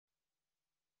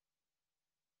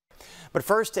But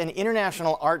first, an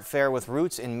international art fair with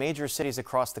roots in major cities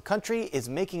across the country is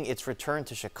making its return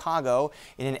to Chicago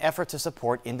in an effort to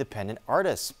support independent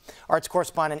artists. Arts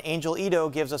correspondent Angel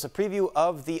Idowu gives us a preview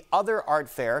of the other art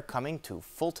fair coming to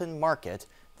Fulton Market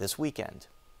this weekend.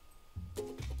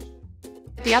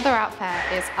 The other art fair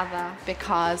is other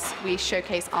because we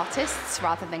showcase artists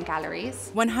rather than galleries.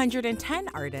 110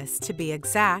 artists to be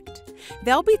exact.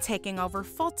 They'll be taking over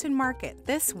Fulton Market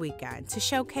this weekend to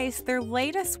showcase their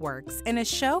latest works in a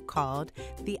show called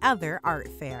The Other Art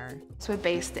Fair. So we're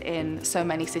based in so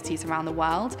many cities around the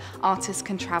world. Artists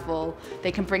can travel,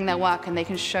 they can bring their work and they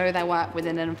can show their work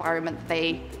within an environment that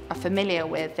they are familiar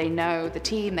with. They know the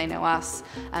team, they know us,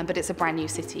 but it's a brand new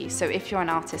city. So if you're an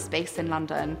artist based in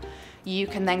London, you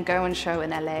can then go and show in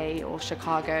LA or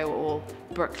Chicago or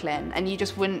Brooklyn, and you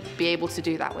just wouldn't be able to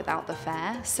do that without the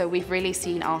fair. So we've really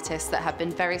seen artists that have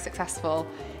been very successful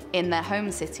in their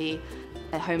home city,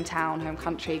 their hometown, home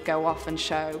country, go off and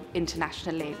show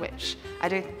internationally, which I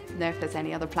don't know if there's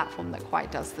any other platform that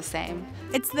quite does the same.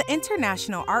 It's the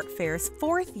International Art Fair's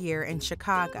 4th year in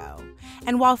Chicago.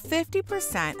 And while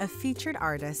 50% of featured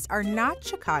artists are not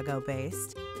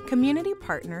Chicago-based, community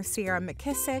partner Sierra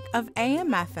McKissick of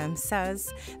AM/FM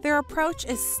says their approach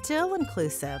is still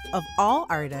inclusive of all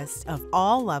artists of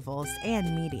all levels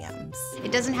and mediums.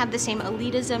 It doesn't have the same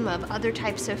elitism of other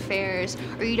types of fairs,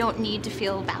 or you don't need to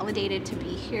feel validated to be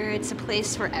here. It's a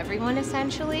place for everyone,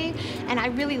 essentially, and I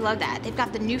really love that. They've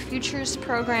got the New Futures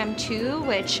program too,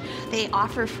 which they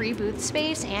offer free booth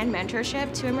space and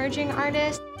mentorship to emerging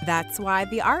artists. That's why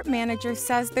the art manager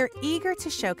says they're eager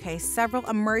to showcase several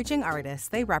emerging artists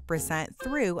they represent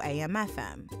through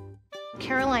AM/FM.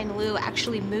 Caroline Liu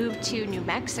actually moved to New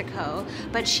Mexico,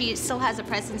 but she still has a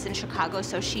presence in Chicago,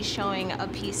 so she's showing a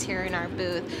piece here in our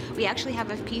booth. We actually have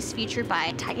a piece featured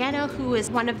by Diana, who is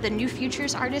one of the New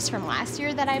Futures artists from last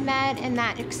year that I met in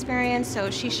that experience, so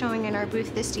she's showing in our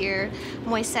booth this year.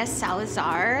 Moises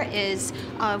Salazar is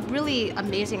a really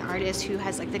amazing artist who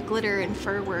has like the glitter and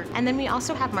fur work. And then we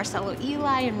also have Marcelo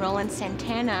Eli and Roland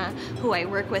Santana, who I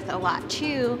work with a lot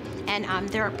too, and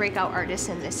they're breakout artists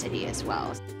in this city as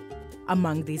well.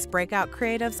 Among these breakout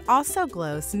creatives also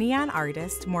glows neon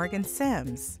artist Morgan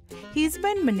Sims. He's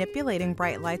been manipulating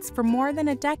bright lights for more than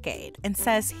a decade and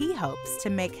says he hopes to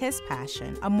make his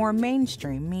passion a more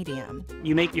mainstream medium.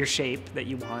 You make your shape that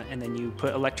you want, and then you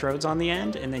put electrodes on the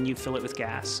end, and then you fill it with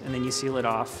gas, and then you seal it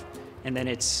off, and then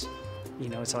it's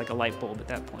like a light bulb at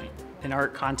that point. In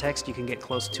art context, you can get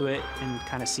close to it and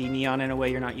kind of see neon in a way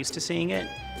you're not used to seeing it.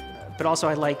 But also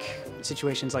I like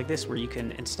situations like this where you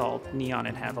can install neon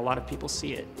and have a lot of people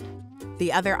see it.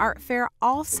 The Other Art Fair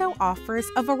also offers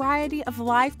a variety of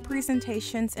live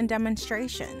presentations and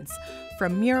demonstrations,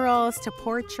 from murals to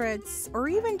portraits, or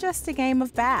even just a game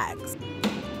of bags.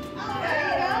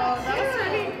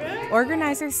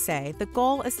 Organizers say the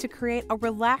goal is to create a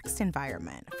relaxed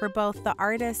environment for both the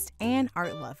artists and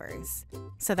art lovers,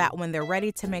 so that when they're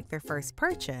ready to make their first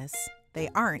purchase, they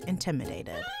aren't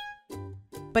intimidated.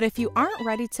 But if you aren't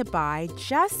ready to buy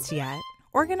just yet,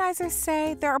 organizers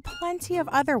say there are plenty of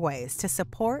other ways to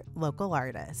support local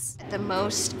artists. The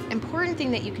most important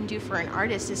thing that you can do for an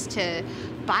artist is to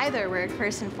buy their work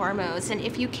first and foremost. And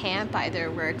if you can't buy their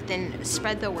work, then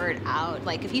spread the word out.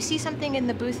 Like if you see something in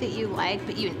the booth that you like,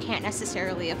 but you can't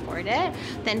necessarily afford it,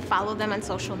 then follow them on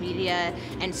social media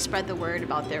and spread the word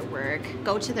about their work.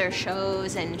 Go to their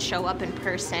shows and show up in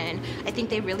person. I think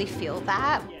they really feel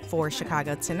that. For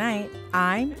Chicago Tonight,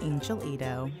 I'm Angel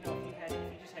Idowu.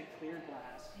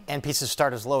 And pieces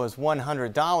start as low as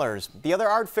 $100. The Other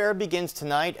Art Fair begins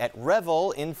tonight at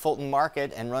Revel in Fulton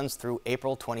Market and runs through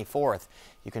April 24th.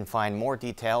 You can find more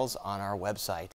details on our website.